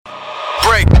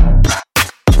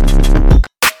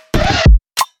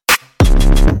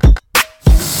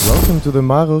welcome to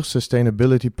the Maruch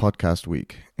Sustainability Podcast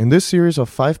Week. In this series of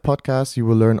 5 podcasts, you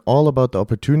will learn all about the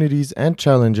opportunities and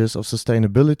challenges of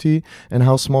sustainability and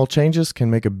how small changes can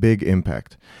make a big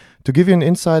impact. To give you an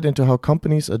insight into how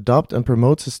companies adopt and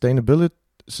promote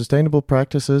sustainable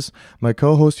practices, my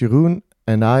co-host Jeroen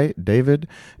and I, David,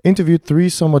 interviewed 3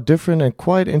 somewhat different and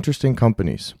quite interesting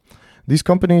companies. These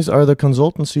companies are the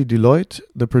consultancy Deloitte,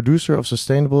 the producer of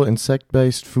sustainable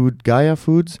insect-based food Gaia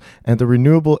Foods, and the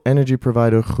renewable energy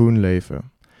provider GroenLeven.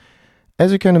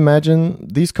 As you can imagine,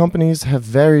 these companies have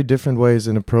very different ways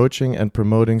in approaching and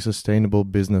promoting sustainable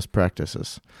business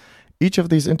practices. Each of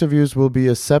these interviews will be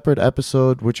a separate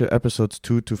episode, which are episodes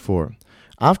 2 to 4.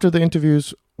 After the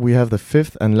interviews, we have the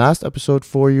 5th and last episode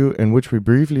for you in which we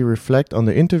briefly reflect on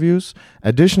the interviews.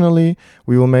 Additionally,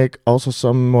 we will make also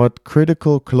somewhat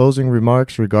critical closing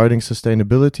remarks regarding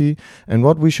sustainability and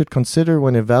what we should consider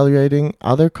when evaluating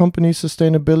other companies'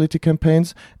 sustainability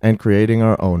campaigns and creating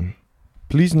our own.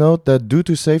 Please note that due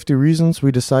to safety reasons,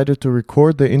 we decided to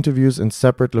record the interviews in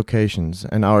separate locations,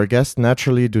 and our guests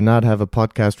naturally do not have a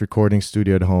podcast recording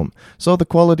studio at home, so the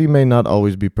quality may not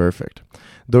always be perfect.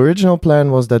 The original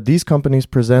plan was that these companies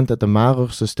present at the Maruch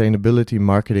Sustainability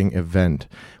Marketing event,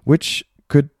 which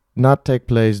could not take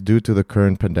place due to the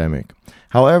current pandemic.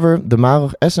 However, the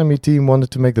Maruch SME team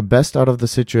wanted to make the best out of the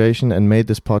situation and made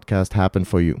this podcast happen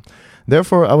for you.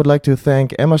 Therefore, I would like to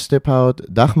thank Emma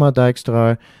Stiphout, Dagmar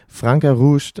Dijkstra, Franka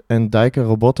Roest, and Dijke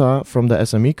Robota from the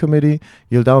SME Committee,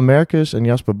 Yildau Merkes and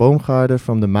Jasper Boomgaarde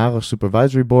from the Maruch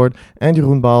Supervisory Board, and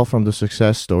Jeroen Bal from the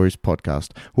Succes Stories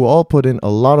podcast, who all put in a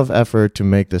lot of effort to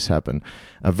make this happen.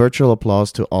 A virtual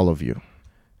applause to all of you.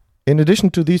 In addition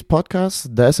to these podcasts,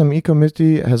 the SME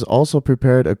Committee has also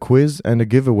prepared a quiz and a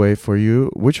giveaway for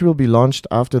you, which will be launched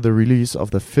after the release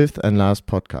of the 5th and last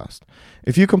podcast.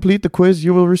 If you complete the quiz,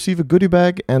 you will receive a goodie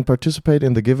bag and participate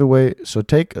in the giveaway, so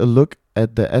take a look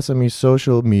at the SME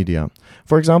social media.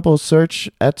 For example, search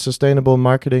at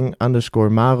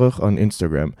sustainablemarketing_Maruch on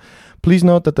Instagram. Please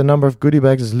note that the number of goodie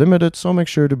bags is limited, so make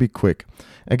sure to be quick.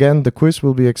 Again, the quiz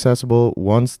will be accessible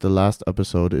once the last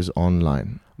episode is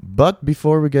online. But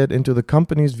before we get into the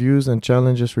company's views and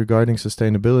challenges regarding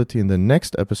sustainability in the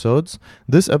next episodes,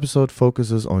 this episode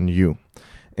focuses on you.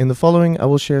 In the following, I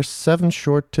will share 7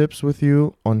 short tips with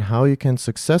you on how you can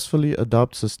successfully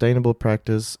adopt sustainable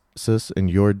practices in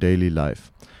your daily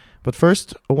life. But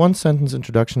first, a 1-sentence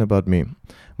introduction about me.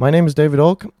 My name is David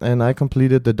Olk, and I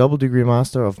completed the double degree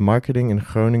Master of Marketing in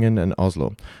Groningen and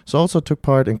Oslo, so I also took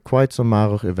part in quite some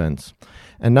Maruch events.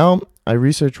 And now I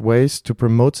research ways to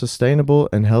promote sustainable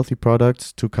and healthy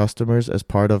products to customers as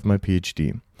part of my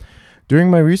PhD.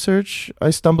 During my research, I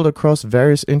stumbled across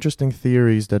various interesting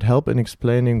theories that help in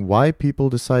explaining why people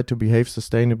decide to behave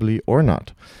sustainably or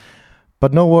not.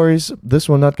 But no worries, this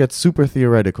will not get super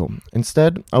theoretical.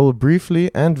 Instead, I will briefly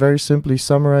and very simply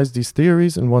summarize these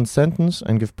theories in 1 sentence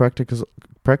and give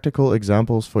practical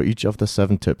examples for each of the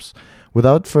 7 tips.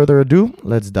 Without further ado,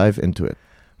 let's dive into it.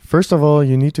 First of all,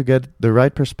 you need to get the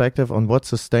right perspective on what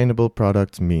sustainable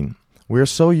products mean. We are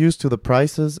so used to the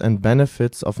prices and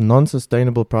benefits of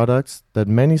non-sustainable products that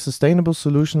many sustainable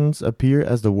solutions appear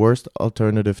as the worst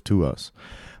alternative to us.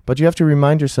 But you have to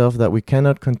remind yourself that we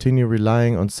cannot continue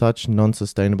relying on such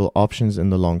non-sustainable options in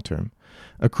the long term.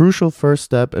 A crucial first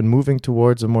step in moving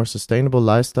towards a more sustainable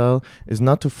lifestyle is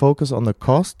not to focus on the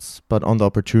costs, but on the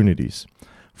opportunities.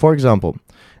 For example,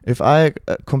 if I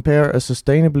compare a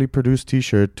sustainably produced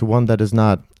t-shirt to one that is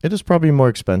not, it is probably more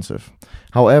expensive.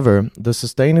 However, the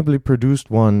sustainably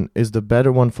produced one is the better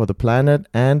one for the planet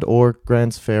and or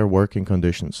grants fair working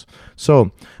conditions.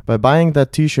 So, by buying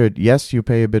that t-shirt, yes, you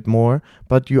pay a bit more,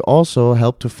 but you also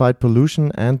help to fight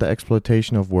pollution and the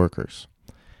exploitation of workers.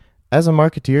 As a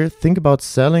marketeer, think about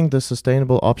selling the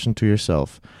sustainable option to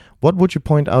yourself. What would you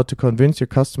point out to convince your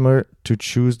customer to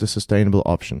choose the sustainable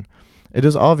option? It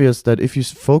is obvious that if you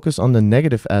focus on the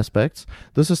negative aspects,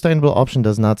 the sustainable option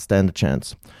does not stand a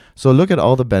chance. So look at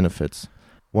all the benefits.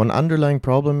 One underlying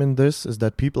problem in this is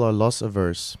that people are loss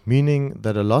averse, meaning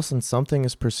that a loss in something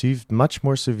is perceived much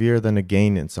more severe than a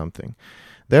gain in something.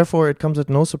 Therefore, it comes at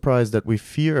no surprise that we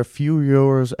fear a few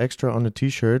euros extra on a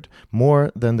t-shirt more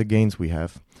than the gains we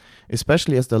have,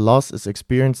 especially as the loss is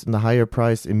experienced in the higher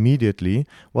price immediately,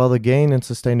 while the gain in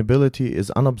sustainability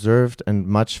is unobserved and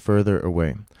much further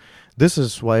away. This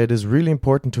is why it is really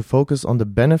important to focus on the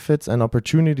benefits and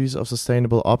opportunities of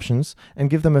sustainable options and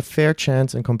give them a fair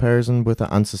chance in comparison with the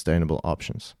unsustainable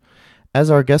options. As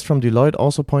our guest from Deloitte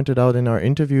also pointed out in our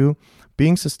interview,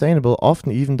 being sustainable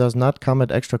often even does not come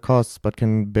at extra costs but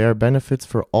can bear benefits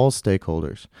for all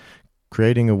stakeholders,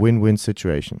 creating a win-win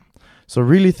situation. So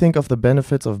really think of the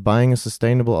benefits of buying a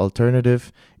sustainable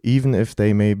alternative, even if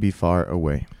they may be far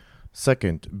away.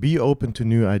 Second, be open to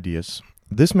new ideas.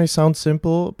 This may sound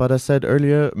simple, but as said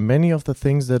earlier, many of the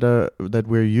things that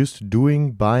we're used to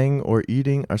doing, buying, or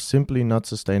eating are simply not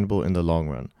sustainable in the long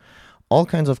run. All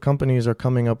kinds of companies are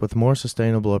coming up with more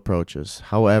sustainable approaches.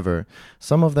 However,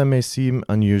 some of them may seem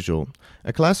unusual.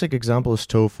 A classic example is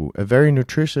tofu, a very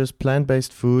nutritious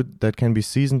plant-based food that can be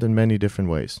seasoned in many different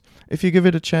ways. If you give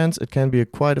it a chance, it can be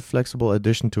quite a flexible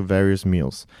addition to various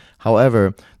meals.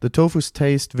 However, the tofu's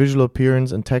taste, visual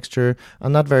appearance, and texture are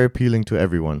not very appealing to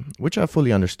everyone, which I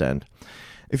fully understand.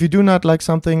 If you do not like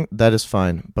something, that is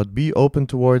fine, but be open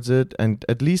towards it and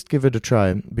at least give it a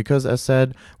try, because as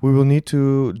said, we will need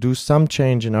to do some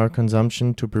change in our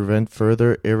consumption to prevent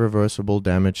further irreversible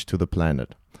damage to the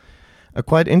planet. A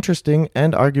quite interesting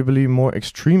and arguably more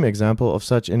extreme example of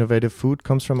such innovative food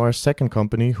comes from our second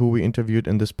company who we interviewed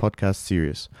in this podcast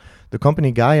series. The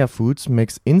company Gaia Foods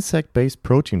makes insect-based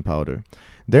protein powder.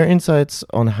 Their insights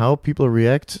on how people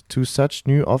react to such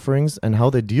new offerings and how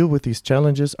they deal with these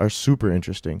challenges are super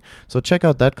interesting. So check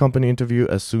out that company interview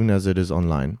as soon as it is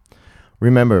online.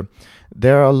 Remember,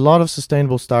 there are a lot of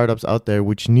sustainable startups out there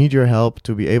which need your help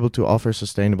to be able to offer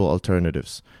sustainable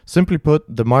alternatives. Simply put,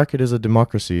 the market is a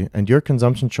democracy and your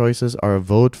consumption choices are a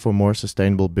vote for more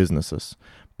sustainable businesses.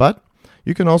 But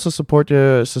you can also support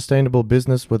your sustainable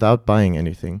business without buying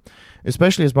anything.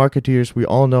 Especially as marketeers, we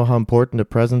all know how important a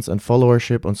presence and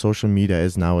followership on social media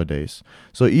is nowadays.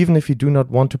 So even if you do not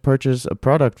want to purchase a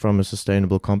product from a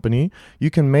sustainable company,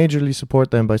 you can majorly support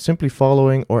them by simply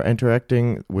following or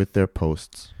interacting with their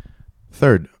posts.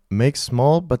 Third, make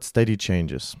small but steady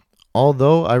changes.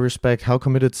 Although I respect how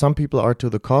committed some people are to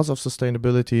the cause of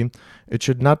sustainability, it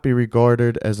should not be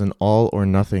regarded as an all or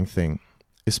nothing thing,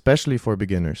 especially for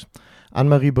beginners.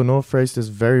 Anne-Marie Bonneau phrased this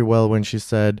very well when she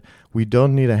said, "We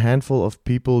don't need a handful of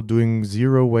people doing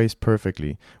zero waste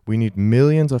perfectly. We need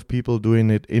millions of people doing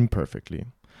it imperfectly."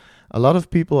 A lot of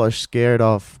people are scared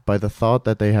off by the thought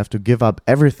that they have to give up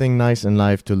everything nice in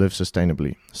life to live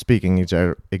sustainably. Speaking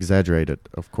exaggerated,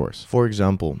 of course. For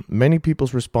example, many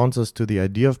people's responses to the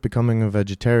idea of becoming a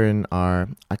vegetarian are,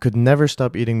 "I could never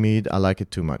stop eating meat, I like it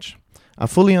too much." I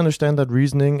fully understand that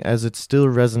reasoning as it still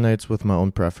resonates with my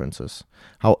own preferences.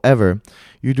 However,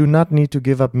 you do not need to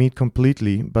give up meat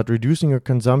completely, but reducing your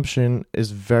consumption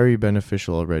is very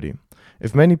beneficial already.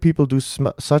 If many people do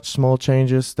such small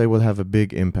changes, they will have a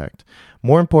big impact.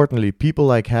 More importantly, people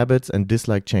like habits and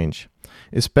dislike change,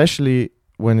 especially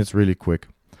when it's really quick.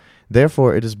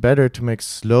 Therefore, it is better to make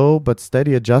slow but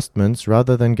steady adjustments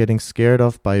rather than getting scared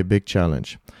off by a big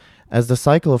challenge. As the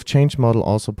cycle of change model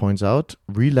also points out,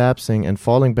 relapsing and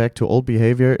falling back to old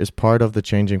behavior is part of the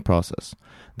changing process.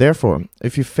 Therefore,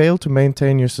 if you fail to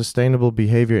maintain your sustainable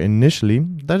behavior initially,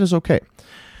 that is okay.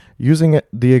 Using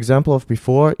the example of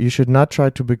before, you should not try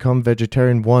to become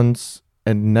vegetarian once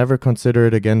and never consider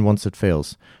it again once it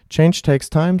fails. Change takes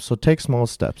time, so take small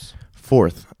steps.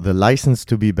 Fourth, the license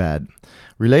to be bad.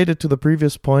 Related to the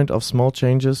previous point of small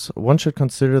changes, one should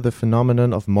consider the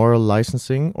phenomenon of moral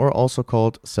licensing, or also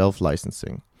called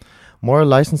self-licensing. Moral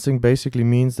licensing basically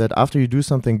means that after you do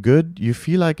something good, you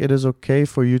feel like it is okay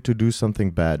for you to do something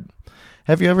bad.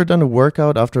 Have you ever done a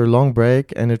workout after a long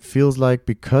break and it feels like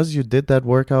because you did that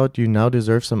workout, you now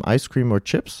deserve some ice cream or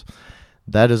chips?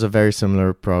 That is a very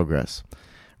similar progress.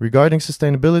 Regarding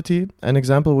sustainability, an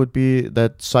example would be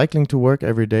that cycling to work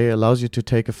every day allows you to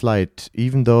take a flight,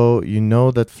 even though you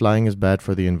know that flying is bad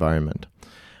for the environment.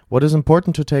 What is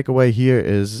important to take away here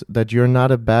is that you're not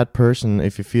a bad person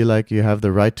if you feel like you have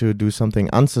the right to do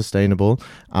something unsustainable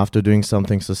after doing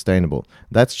something sustainable.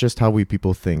 That's just how we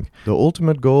people think. The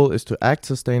ultimate goal is to act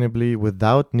sustainably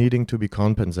without needing to be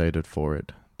compensated for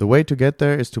it. The way to get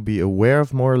there is to be aware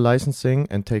of moral licensing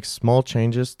and take small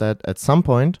changes that at some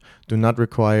point do not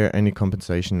require any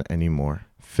compensation anymore.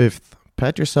 Fifth,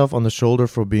 pat yourself on the shoulder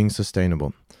for being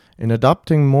sustainable. In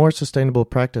adopting more sustainable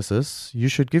practices, you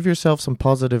should give yourself some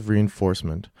positive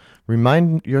reinforcement.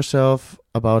 Remind yourself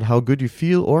about how good you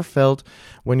feel or felt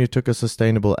when you took a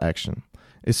sustainable action.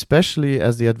 Especially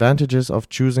as the advantages of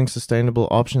choosing sustainable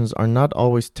options are not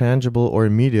always tangible or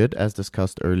immediate, as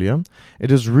discussed earlier,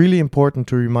 it is really important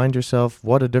to remind yourself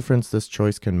what a difference this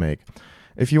choice can make.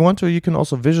 If you want to, you can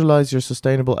also visualize your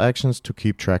sustainable actions to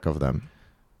keep track of them.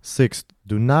 Sixth,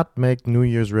 do not make New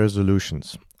Year's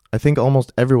resolutions. I think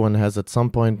almost everyone has at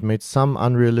some point made some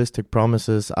unrealistic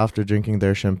promises after drinking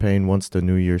their champagne once the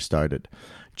new year started.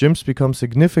 Gyms become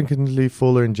significantly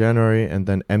fuller in January and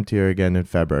then emptier again in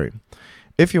February.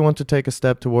 If you want to take a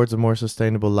step towards a more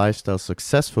sustainable lifestyle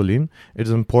successfully, it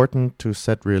is important to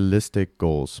set realistic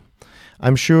goals.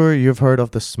 I'm sure you've heard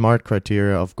of the SMART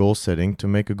criteria of goal setting to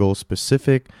make a goal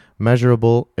specific,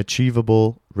 measurable,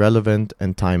 achievable, relevant,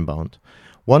 and time-bound.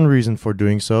 One reason for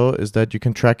doing so is that you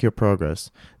can track your progress.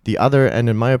 The other, and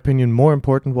in my opinion more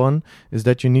important one, is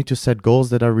that you need to set goals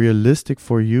that are realistic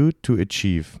for you to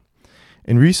achieve.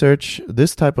 In research,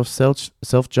 this type of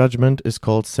self-judgment is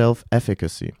called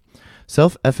self-efficacy.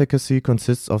 Self-efficacy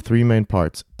consists of three main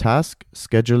parts: task,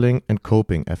 scheduling, and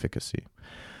coping efficacy.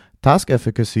 Task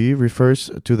efficacy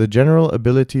refers to the general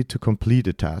ability to complete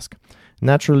a task.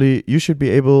 Naturally, you should be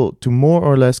able to more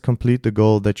or less complete the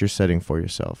goal that you're setting for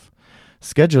yourself.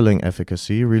 Scheduling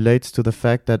efficacy relates to the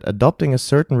fact that adopting a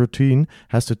certain routine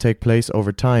has to take place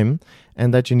over time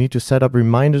and that you need to set up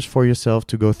reminders for yourself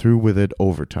to go through with it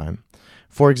over time.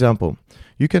 For example,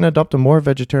 you can adopt a more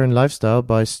vegetarian lifestyle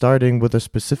by starting with a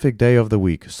specific day of the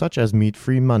week, such as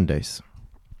meat-free Mondays.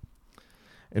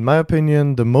 In my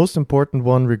opinion, the most important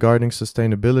one regarding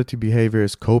sustainability behavior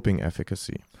is coping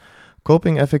efficacy.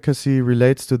 Coping efficacy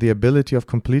relates to the ability of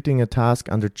completing a task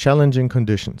under challenging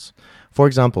conditions. For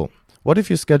example, what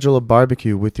if you schedule a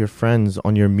barbecue with your friends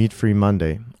on your meat-free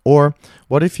Monday? Or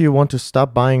what if you want to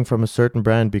stop buying from a certain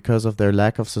brand because of their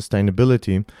lack of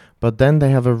sustainability, but then they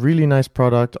have a really nice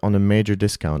product on a major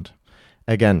discount?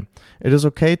 Again, it is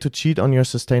okay to cheat on your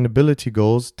sustainability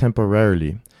goals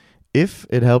temporarily, if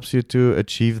it helps you to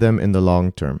achieve them in the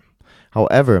long term.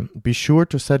 However, be sure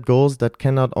to set goals that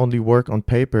can not only work on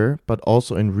paper, but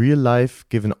also in real life,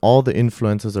 given all the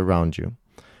influences around you.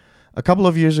 A couple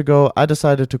of years ago, I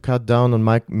decided to cut down on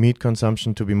my meat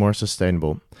consumption to be more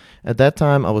sustainable. At that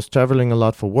time, I was traveling a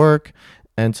lot for work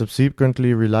and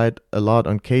subsequently relied a lot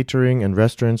on catering and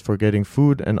restaurants for getting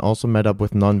food, and also met up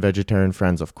with non-vegetarian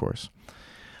friends, of course.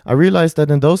 I realized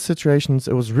that in those situations,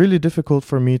 it was really difficult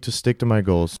for me to stick to my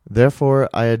goals. Therefore,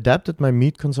 I adapted my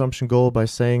meat consumption goal by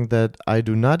saying that I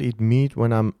do not eat meat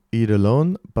when I eat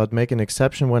alone, but make an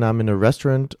exception when I'm in a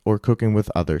restaurant or cooking with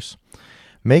others.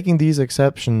 Making these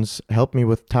exceptions helped me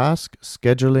with task,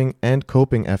 scheduling, and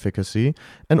coping efficacy,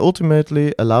 and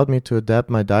ultimately allowed me to adapt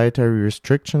my dietary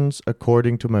restrictions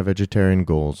according to my vegetarian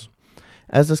goals.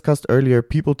 As discussed earlier,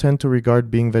 people tend to regard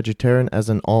being vegetarian as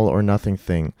an all-or-nothing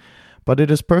thing, but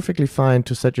it is perfectly fine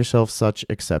to set yourself such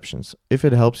exceptions, if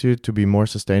it helps you to be more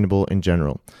sustainable in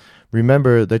general.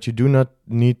 Remember that you do not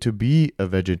need to be a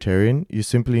vegetarian, you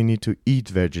simply need to eat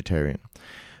vegetarian.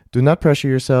 Do not pressure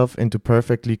yourself into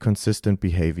perfectly consistent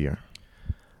behavior.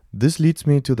 This leads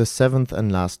me to the seventh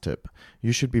and last tip.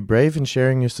 You should be brave in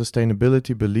sharing your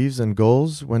sustainability beliefs and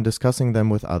goals when discussing them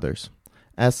with others.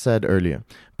 As said earlier,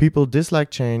 people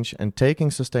dislike change, and taking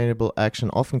sustainable action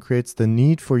often creates the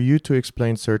need for you to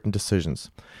explain certain decisions.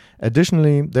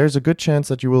 Additionally, there's a good chance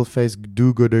that you will face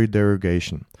do-gooder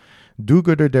derogation.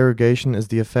 Do-gooder derogation is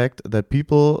the effect that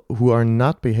people who are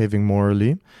not behaving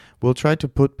morally will try to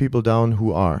put people down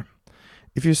who are.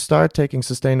 If you start taking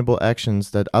sustainable actions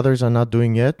that others are not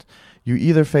doing yet, you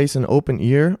either face an open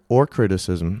ear or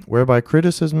criticism, whereby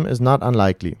criticism is not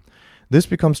unlikely. This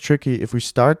becomes tricky if we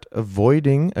start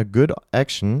avoiding a good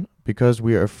action because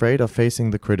we are afraid of facing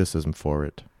the criticism for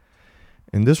it.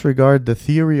 In this regard, the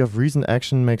theory of reasoned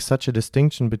action makes such a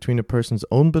distinction between a person's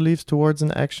own beliefs towards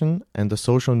an action and the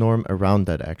social norm around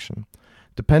that action.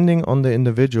 Depending on the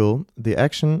individual, the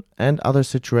action, and other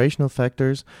situational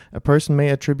factors, a person may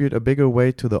attribute a bigger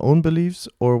weight to their own beliefs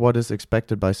or what is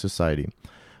expected by society.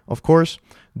 Of course,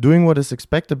 doing what is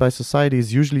expected by society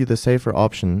is usually the safer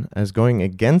option, as going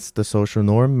against the social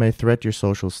norm may threaten your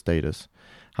social status.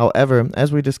 However,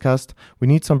 as we discussed, we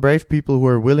need some brave people who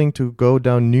are willing to go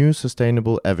down new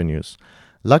sustainable avenues.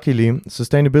 Luckily,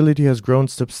 sustainability has grown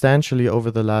substantially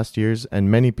over the last years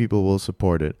and many people will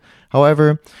support it.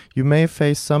 However, you may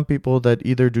face some people that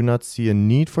either do not see a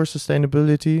need for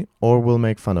sustainability or will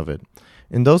make fun of it.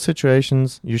 In those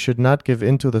situations, you should not give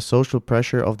in to the social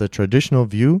pressure of the traditional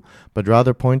view, but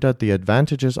rather point out the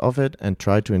advantages of it and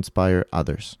try to inspire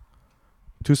others.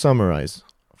 To summarize,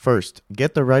 first,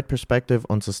 get the right perspective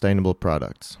on sustainable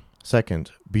products.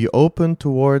 Second, be open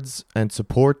towards and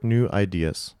support new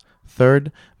ideas.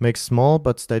 Third, make small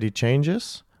but steady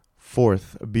changes.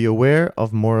 Fourth, be aware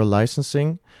of moral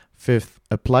licensing. Fifth,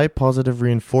 apply positive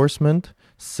reinforcement.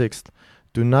 Sixth,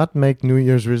 do not make New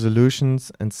Year's resolutions.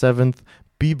 And seventh,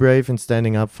 be brave in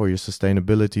standing up for your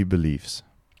sustainability beliefs.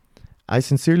 I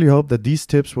sincerely hope that these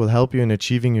tips will help you in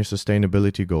achieving your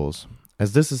sustainability goals,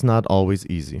 as this is not always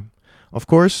easy. Of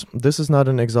course, this is not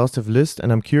an exhaustive list,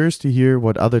 and I'm curious to hear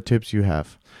what other tips you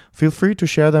have. Feel free to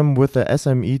share them with the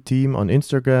SME team on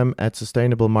Instagram at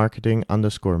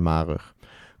sustainablemarketing_Marug.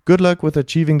 Good luck with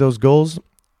achieving those goals.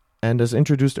 And as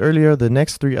introduced earlier, the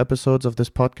next 3 episodes of this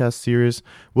podcast series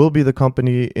will be the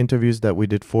company interviews that we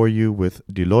did for you with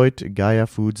Deloitte, Gaia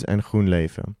Foods, and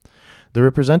GroenLeven. The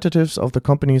representatives of the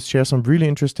companies share some really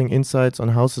interesting insights on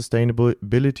how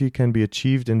sustainability can be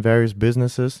achieved in various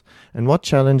businesses and what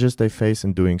challenges they face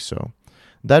in doing so.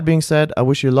 That being said, I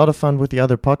wish you a lot of fun with the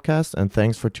other podcasts and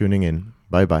thanks for tuning in.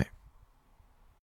 Bye bye.